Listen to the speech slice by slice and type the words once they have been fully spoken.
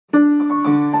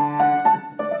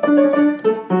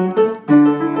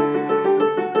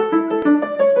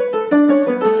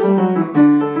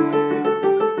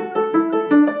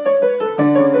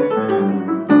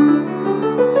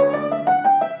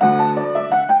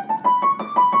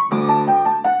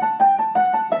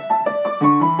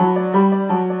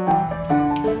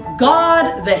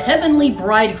heavenly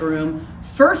bridegroom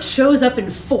first shows up in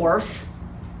force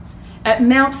at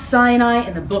Mount Sinai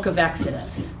in the book of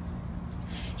Exodus.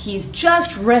 He's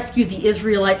just rescued the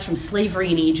Israelites from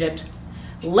slavery in Egypt,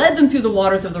 led them through the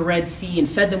waters of the Red Sea, and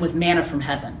fed them with manna from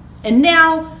heaven. And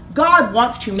now God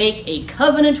wants to make a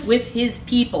covenant with his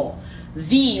people,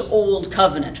 the Old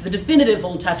Covenant, the definitive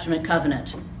Old Testament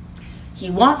covenant. He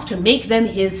wants to make them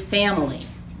his family.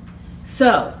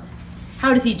 So,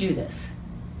 how does he do this?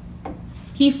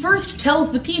 He first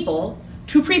tells the people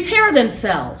to prepare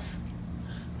themselves.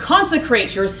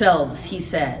 Consecrate yourselves, he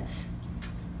says.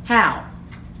 How?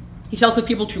 He tells the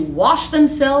people to wash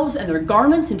themselves and their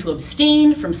garments and to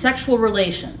abstain from sexual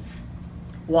relations.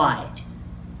 Why?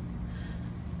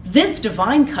 This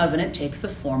divine covenant takes the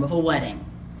form of a wedding.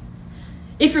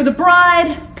 If you're the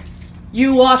bride,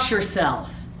 you wash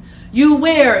yourself. You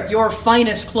wear your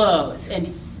finest clothes,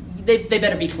 and they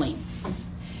better be clean.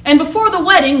 And before the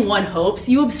wedding, one hopes,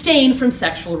 you abstain from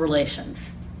sexual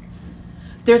relations.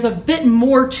 There's a bit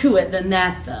more to it than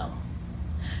that, though.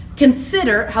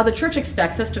 Consider how the church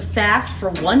expects us to fast for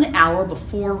 1 hour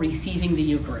before receiving the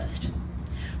Eucharist,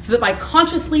 so that by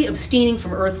consciously abstaining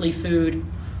from earthly food,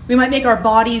 we might make our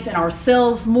bodies and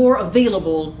ourselves more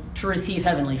available to receive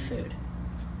heavenly food.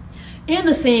 In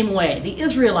the same way, the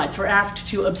Israelites were asked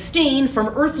to abstain from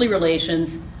earthly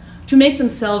relations to make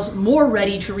themselves more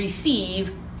ready to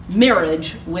receive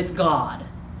marriage with God.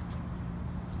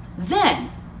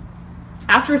 Then,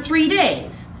 after 3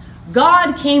 days,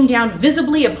 God came down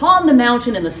visibly upon the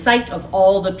mountain in the sight of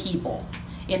all the people,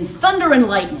 in thunder and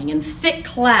lightning, in thick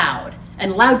cloud,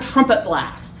 and loud trumpet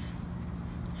blasts.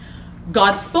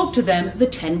 God spoke to them the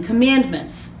 10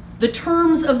 Commandments, the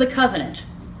terms of the covenant,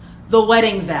 the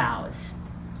wedding vows.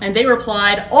 And they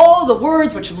replied, "All the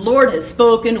words which the Lord has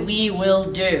spoken, we will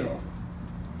do."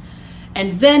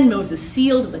 And then Moses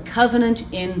sealed the covenant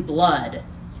in blood,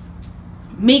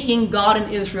 making God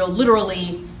and Israel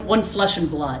literally one flesh and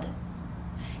blood.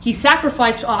 He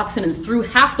sacrificed oxen and threw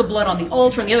half the blood on the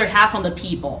altar and the other half on the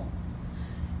people.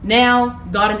 Now,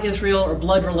 God and Israel are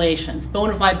blood relations, bone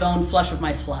of my bone, flesh of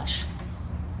my flesh.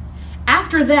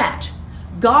 After that,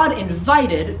 God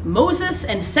invited Moses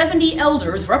and 70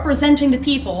 elders representing the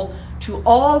people to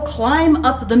all climb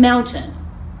up the mountain.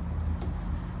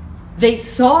 They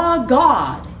saw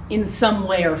God in some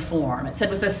way or form. It said,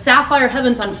 with the sapphire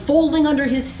heavens unfolding under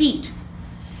his feet.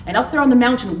 And up there on the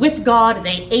mountain with God,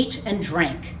 they ate and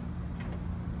drank.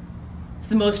 It's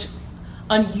the most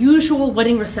unusual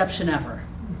wedding reception ever.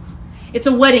 It's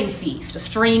a wedding feast, a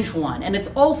strange one, and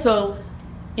it's also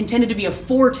intended to be a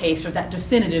foretaste of that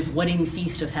definitive wedding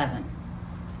feast of heaven.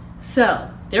 So,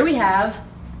 there we have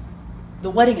the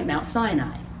wedding at Mount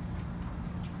Sinai.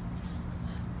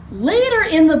 Later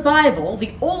in the Bible,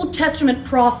 the Old Testament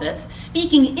prophets,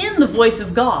 speaking in the voice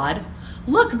of God,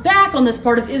 look back on this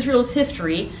part of Israel's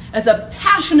history as a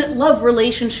passionate love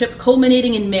relationship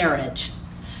culminating in marriage.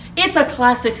 It's a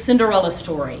classic Cinderella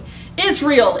story.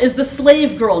 Israel is the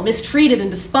slave girl mistreated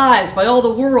and despised by all the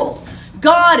world.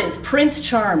 God is Prince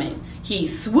Charming. He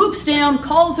swoops down,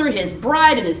 calls her his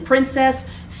bride and his princess,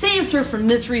 saves her from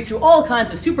misery through all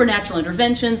kinds of supernatural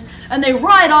interventions, and they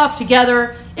ride off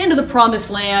together into the promised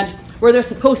land where they're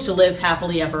supposed to live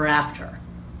happily ever after.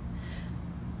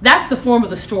 That's the form of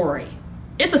the story.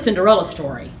 It's a Cinderella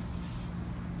story.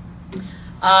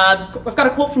 I've got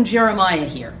a quote from Jeremiah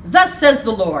here. "Thus says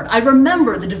the Lord, I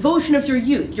remember the devotion of your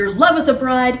youth, your love as a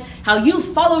bride, how you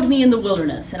followed me in the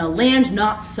wilderness, in a land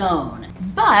not sown."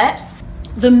 But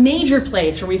the major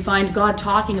place where we find God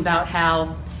talking about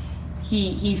how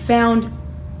he found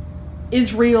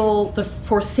Israel the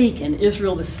forsaken,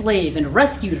 Israel the slave, and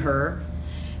rescued her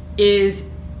is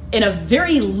in a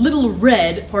very little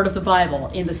read part of the Bible,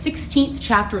 in the 16th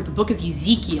chapter of the book of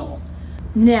Ezekiel.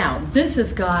 Now, this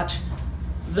has got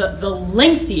the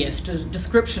lengthiest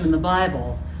description in the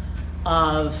Bible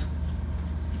of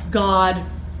God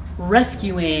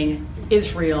rescuing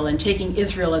Israel and taking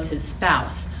Israel as his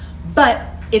spouse. But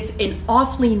it's an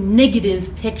awfully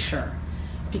negative picture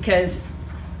because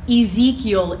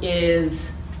Ezekiel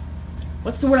is,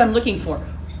 what's the word I'm looking for?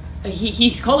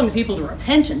 He's calling the people to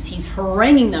repentance. He's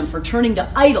haranguing them for turning to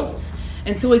idols.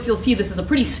 And so as you'll see, this is a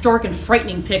pretty stark and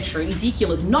frightening picture.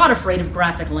 Ezekiel is not afraid of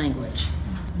graphic language.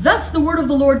 "Thus the word of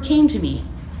the Lord came to me.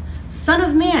 Son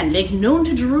of man, make known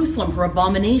to Jerusalem her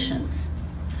abominations.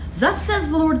 Thus says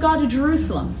the Lord God to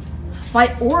Jerusalem,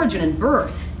 by origin and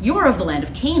birth, you are of the land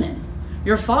of Canaan.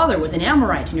 Your father was an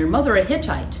Amorite and your mother a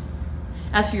Hittite.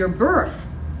 As for your birth,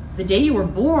 the day you were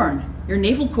born, your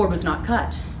navel cord was not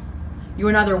cut. You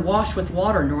were neither washed with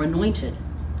water nor anointed,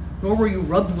 nor were you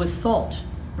rubbed with salt,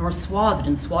 nor swathed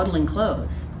in swaddling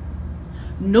clothes.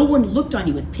 No one looked on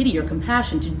you with pity or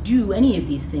compassion to do any of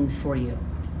these things for you.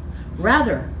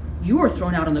 Rather, you were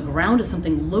thrown out on the ground as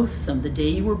something loathsome the day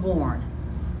you were born.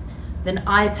 Then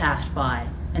I passed by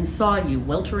and saw you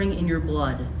weltering in your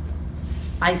blood.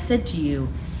 I said to you,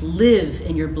 live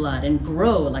in your blood and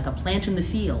grow like a plant in the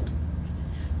field.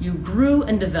 You grew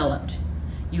and developed.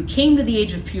 You came to the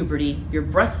age of puberty, your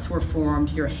breasts were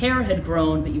formed, your hair had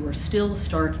grown, but you were still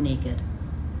stark naked.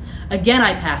 Again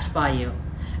I passed by you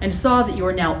and saw that you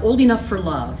are now old enough for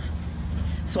love.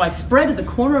 So I spread the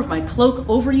corner of my cloak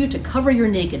over you to cover your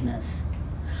nakedness.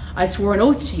 I swore an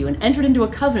oath to you and entered into a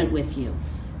covenant with you.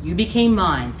 You became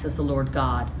mine, says the Lord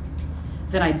God.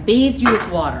 Then I bathed you with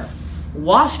water,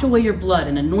 washed away your blood,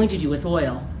 and anointed you with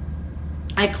oil.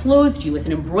 I clothed you with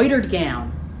an embroidered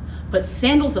gown, put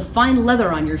sandals of fine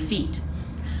leather on your feet.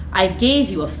 I gave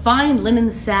you a fine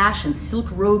linen sash and silk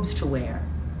robes to wear.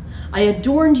 I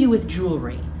adorned you with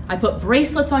jewelry. I put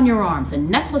bracelets on your arms, a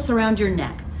necklace around your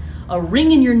neck, a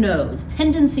ring in your nose,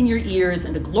 pendants in your ears,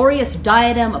 and a glorious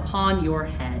diadem upon your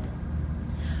head.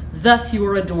 Thus you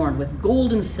were adorned with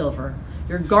gold and silver.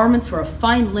 Your garments were of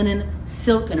fine linen,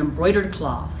 silk, and embroidered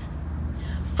cloth.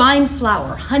 Fine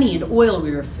flour, honey, and oil were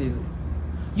your food.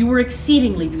 You were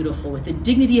exceedingly beautiful with the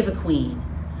dignity of a queen.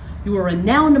 You were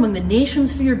renowned among the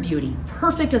nations for your beauty,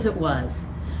 perfect as it was,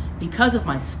 because of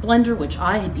my splendor which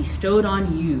I had bestowed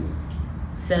on you,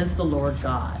 says the Lord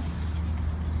God.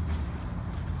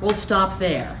 We'll stop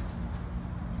there.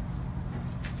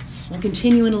 We'll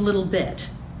continue in a little bit.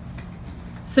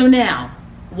 So now,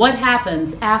 what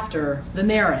happens after the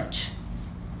marriage?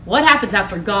 What happens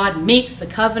after God makes the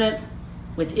covenant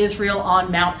with Israel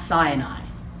on Mount Sinai?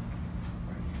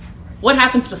 What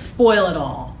happens to spoil it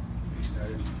all?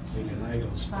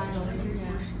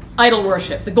 Idol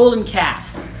worship, the golden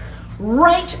calf.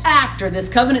 Right after this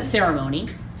covenant ceremony,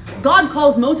 God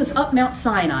calls Moses up Mount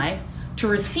Sinai to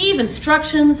receive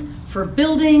instructions for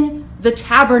building the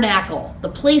tabernacle, the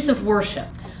place of worship.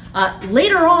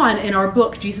 Later on in our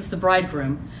book, Jesus the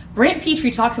Bridegroom, Brant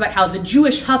Petrie talks about how the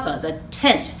Jewish huppah, the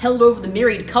tent held over the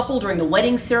married couple during the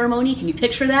wedding ceremony, can you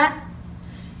picture that?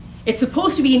 It's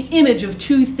supposed to be an image of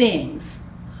two things,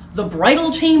 the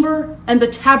bridal chamber and the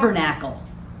tabernacle.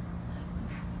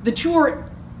 The two are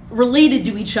related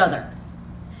to each other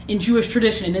in Jewish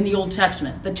tradition and in the Old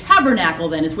Testament. The tabernacle,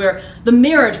 then, is where the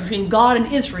marriage between God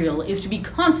and Israel is to be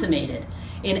consummated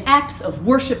in acts of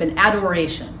worship and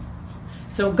adoration.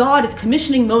 So God is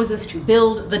commissioning Moses to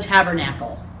build the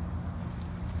tabernacle.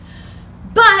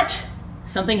 But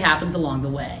something happens along the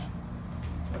way.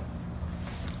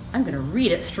 I'm going to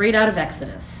read it straight out of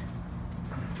Exodus.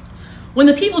 When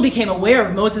the people became aware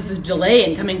of Moses' delay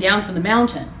in coming down from the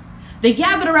mountain, they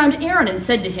gathered around Aaron and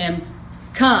said to him,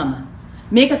 "Come,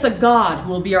 make us a god who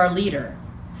will be our leader.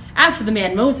 As for the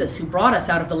man Moses who brought us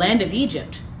out of the land of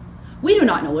Egypt, we do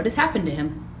not know what has happened to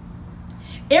him."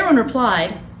 Aaron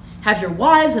replied, "Have your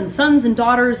wives and sons and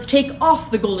daughters take off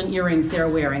the golden earrings they are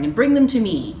wearing and bring them to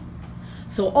me."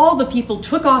 So all the people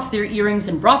took off their earrings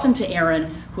and brought them to Aaron,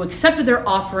 who accepted their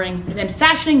offering, and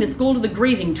fashioning this gold with a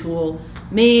graving tool,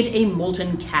 made a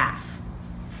molten calf.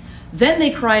 Then they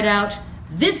cried out,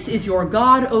 "This is your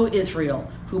God, O Israel,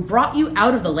 who brought you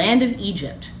out of the land of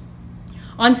Egypt."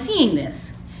 On seeing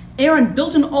this, Aaron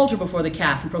built an altar before the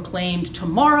calf and proclaimed,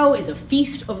 "Tomorrow is a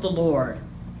feast of the Lord."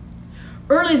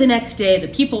 Early the next day, the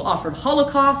people offered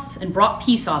holocausts and brought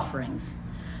peace offerings.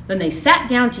 Then they sat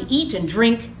down to eat and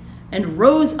drink and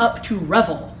rose up to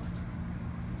revel.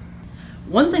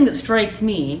 One thing that strikes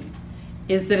me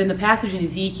is that in the passage in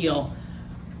Ezekiel,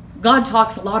 God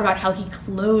talks a lot about how he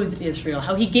clothed Israel,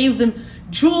 how he gave them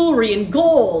jewelry and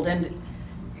gold. And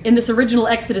in this original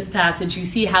Exodus passage, you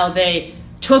see how they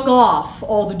took off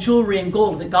all the jewelry and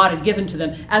gold that God had given to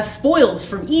them as spoils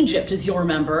from Egypt, as you'll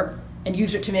remember, and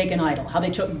used it to make an idol. How they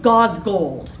took God's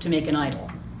gold to make an idol.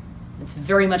 It's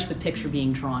very much the picture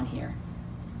being drawn here.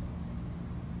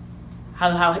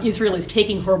 How Israel is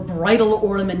taking her bridal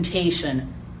ornamentation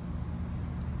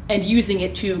and using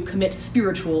it to commit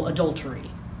spiritual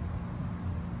adultery.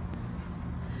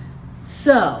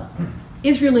 So,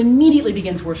 Israel immediately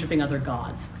begins worshiping other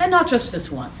gods, and not just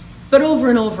this once, but over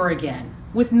and over again,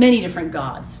 with many different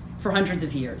gods for hundreds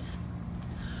of years.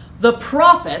 The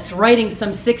prophets, writing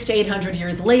some 600 to 800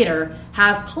 years later,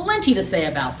 have plenty to say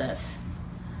about this.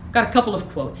 Got a couple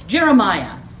of quotes.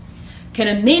 Jeremiah, "Can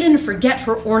a maiden forget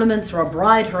her ornaments or a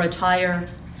bride her attire?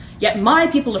 Yet my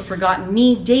people have forgotten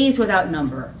me days without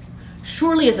number.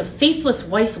 Surely as a faithless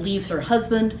wife leaves her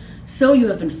husband, so you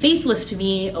have been faithless to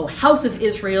me, O house of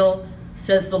Israel,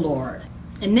 says the Lord."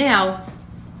 And now,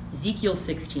 Ezekiel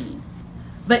 16.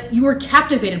 But you were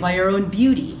captivated by your own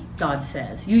beauty, God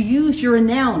says. You used your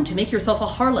renown to make yourself a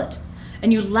harlot,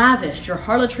 and you lavished your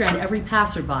harlotry on every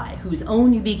passerby, whose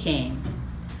own you became.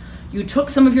 You took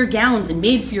some of your gowns and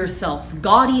made for yourselves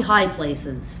gaudy high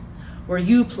places, where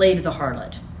you played the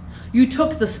harlot. You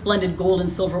took the splendid gold and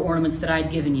silver ornaments that I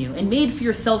had given you, and made for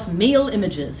yourself male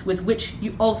images with which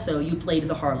you played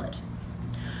the harlot.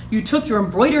 You took your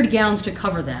embroidered gowns to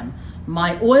cover them.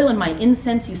 My oil and my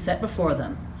incense you set before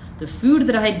them. The food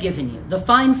that I had given you, the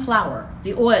fine flour,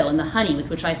 the oil, and the honey with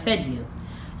which I fed you,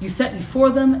 you set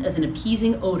before them as an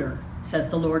appeasing odor, says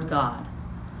the Lord God.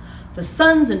 The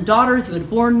sons and daughters you had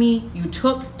borne me, you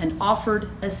took and offered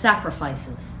as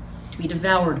sacrifices, to be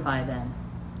devoured by them.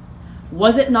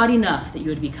 Was it not enough that you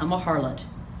had become a harlot?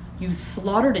 You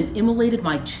slaughtered and immolated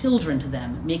my children to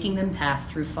them, making them pass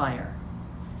through fire.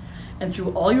 And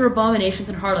through all your abominations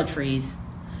and harlotries,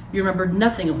 you remembered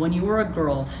nothing of when you were a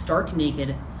girl, stark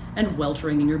naked and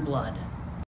weltering in your blood.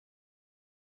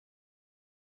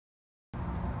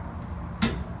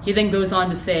 He then goes on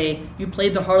to say, you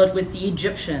played the harlot with the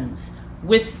Egyptians,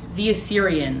 with the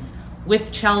Assyrians,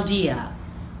 with Chaldea.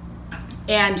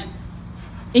 And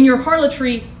in your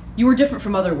harlotry, you were different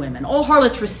from other women. All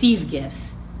harlots receive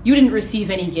gifts. You didn't receive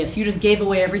any gifts. You just gave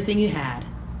away everything you had.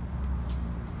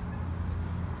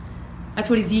 That's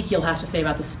what Ezekiel has to say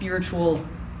about the spiritual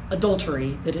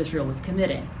adultery that Israel was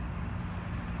committing.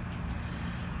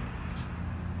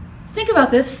 Think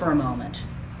about this for a moment.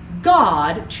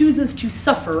 God chooses to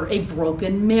suffer a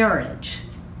broken marriage.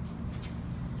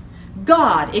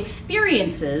 God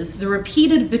experiences the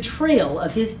repeated betrayal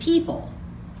of his people.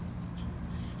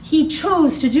 He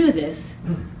chose to do this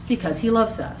because he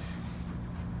loves us.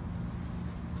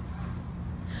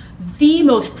 The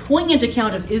most poignant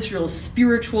account of Israel's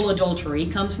spiritual adultery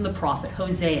comes from the prophet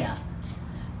Hosea.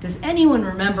 Does anyone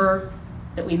remember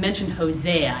that we mentioned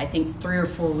Hosea, I think 3 or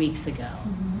 4 weeks ago?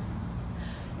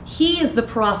 He is the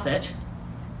prophet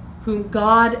whom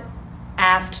God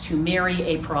asked to marry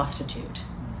a prostitute.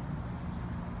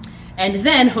 And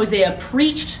then Hosea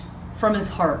preached from his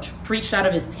heart, preached out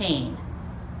of his pain,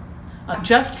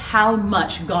 just how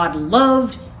much God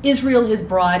loved Israel, his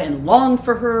bride, and longed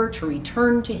for her to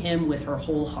return to him with her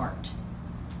whole heart.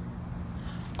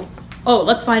 Oh,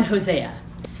 let's find Hosea.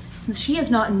 Since she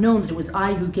has not known that it was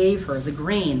I who gave her the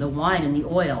grain, the wine, and the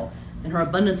oil, and her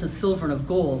abundance of silver and of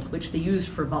gold, which they used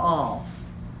for Baal.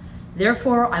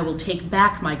 Therefore I will take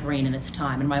back my grain in its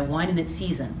time, and my wine in its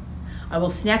season. I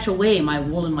will snatch away my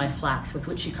wool and my flax, with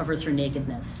which she covers her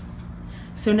nakedness.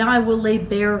 So now I will lay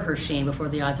bare her shame before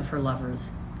the eyes of her lovers,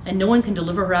 and no one can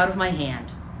deliver her out of my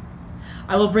hand.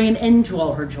 I will bring an end to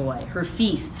all her joy, her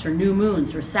feasts, her new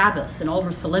moons, her Sabbaths, and all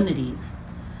her solemnities.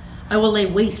 I will lay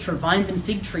waste her vines and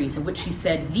fig trees, of which she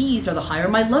said, these are the hire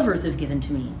my lovers have given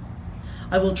to me.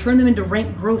 I will turn them into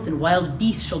rank growth, and wild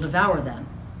beasts shall devour them.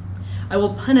 I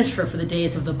will punish her for the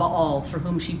days of the Baals, for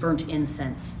whom she burnt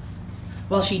incense,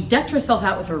 while she decked herself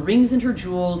out with her rings and her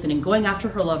jewels, and in going after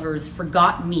her lovers,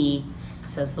 forgot me,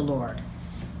 says the Lord.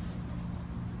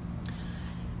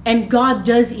 And God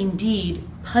does indeed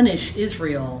punish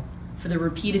Israel for the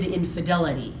repeated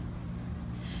infidelity.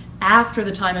 After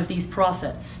the time of these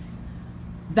prophets,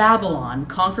 Babylon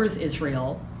conquers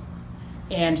Israel,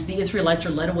 and the Israelites are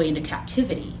led away into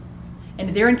captivity. And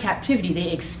there in captivity,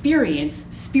 they experience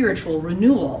spiritual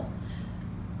renewal.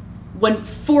 When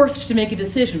forced to make a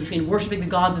decision between worshiping the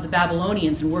gods of the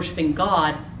Babylonians and worshiping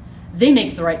God, they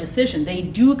make the right decision. They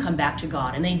do come back to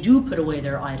God, and they do put away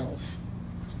their idols.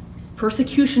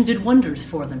 Persecution did wonders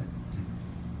for them.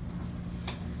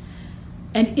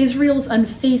 And Israel's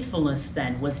unfaithfulness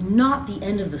then was not the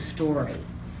end of the story.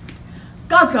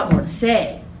 God's got more to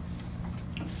say.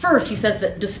 First, he says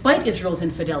that despite Israel's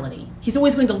infidelity, he's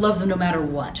always going to love them no matter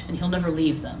what, and he'll never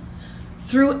leave them.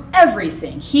 Through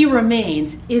everything, he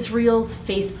remains Israel's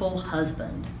faithful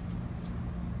husband.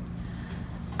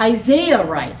 Isaiah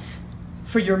writes,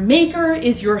 for your Maker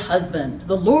is your husband,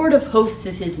 the Lord of hosts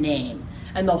is his name,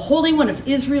 and the Holy One of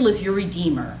Israel is your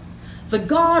Redeemer. The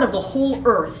God of the whole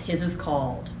earth his is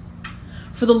called.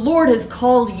 For the Lord has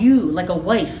called you like a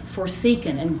wife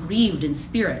forsaken and grieved in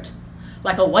spirit,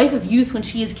 like a wife of youth when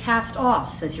she is cast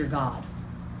off, says your God.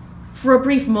 For a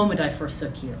brief moment I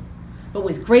forsook you, but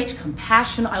with great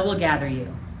compassion I will gather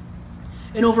you.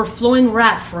 In overflowing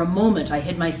wrath for a moment I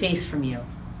hid my face from you,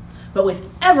 but with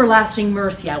everlasting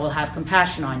mercy I will have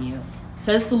compassion on you,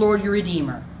 says the Lord your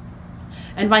Redeemer.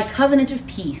 And my covenant of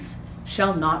peace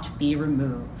shall not be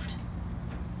removed.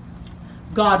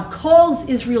 God calls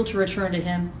Israel to return to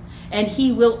him, and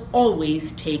he will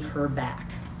always take her back.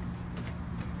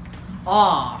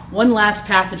 One last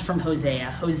passage from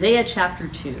Hosea, Hosea chapter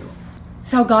 2.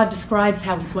 It's how God describes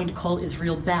how he's going to call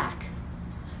Israel back.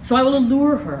 So I will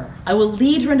allure her, I will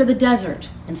lead her into the desert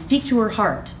and speak to her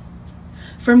heart.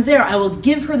 From there I will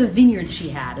give her the vineyards she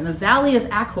had, and the valley of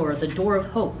Achor as a door of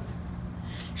hope.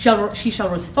 She shall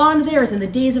respond there as in the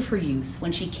days of her youth,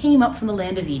 when she came up from the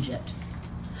land of Egypt.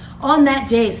 On that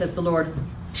day, says the Lord,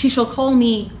 she shall call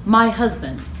me my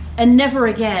husband, and never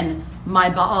again my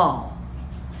Baal.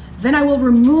 Then I will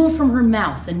remove from her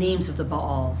mouth the names of the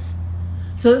Baals,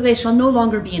 so that they shall no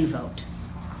longer be invoked.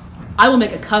 I will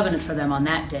make a covenant for them on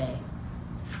that day,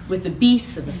 with the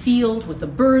beasts of the field, with the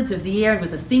birds of the air, and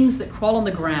with the things that crawl on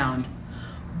the ground.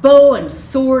 Bow and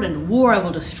sword and war I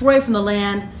will destroy from the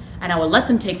land, and I will let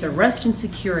them take their rest in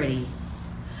security.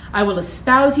 I will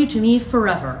espouse you to me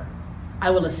forever. I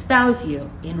will espouse you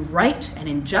in right and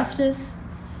in justice,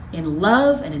 in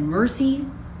love and in mercy.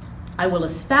 I will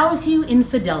espouse you in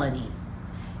fidelity,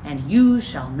 and you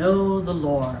shall know the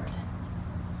Lord.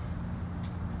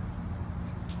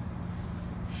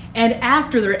 And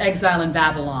after their exile in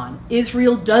Babylon,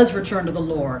 Israel does return to the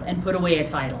Lord and put away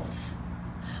its idols.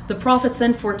 The prophets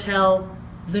then foretell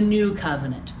the new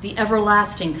covenant, the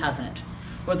everlasting covenant,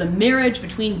 where the marriage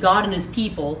between God and his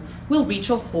people will reach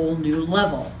a whole new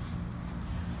level.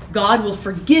 God will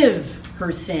forgive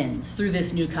her sins through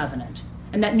this new covenant.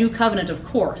 And that new covenant, of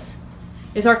course,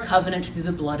 is our covenant through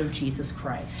the blood of Jesus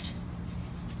Christ.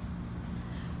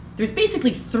 There's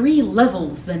basically 3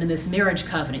 levels then in this marriage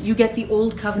covenant. You get the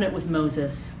old covenant with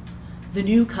Moses, the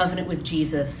new covenant with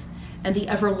Jesus, and the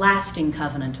everlasting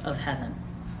covenant of heaven.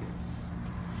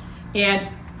 And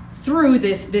through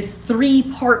this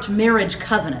 3-part marriage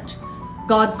covenant,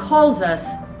 God calls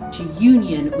us to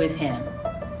union with him.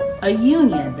 A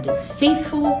union that is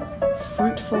faithful,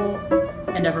 fruitful,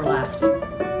 and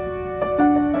everlasting.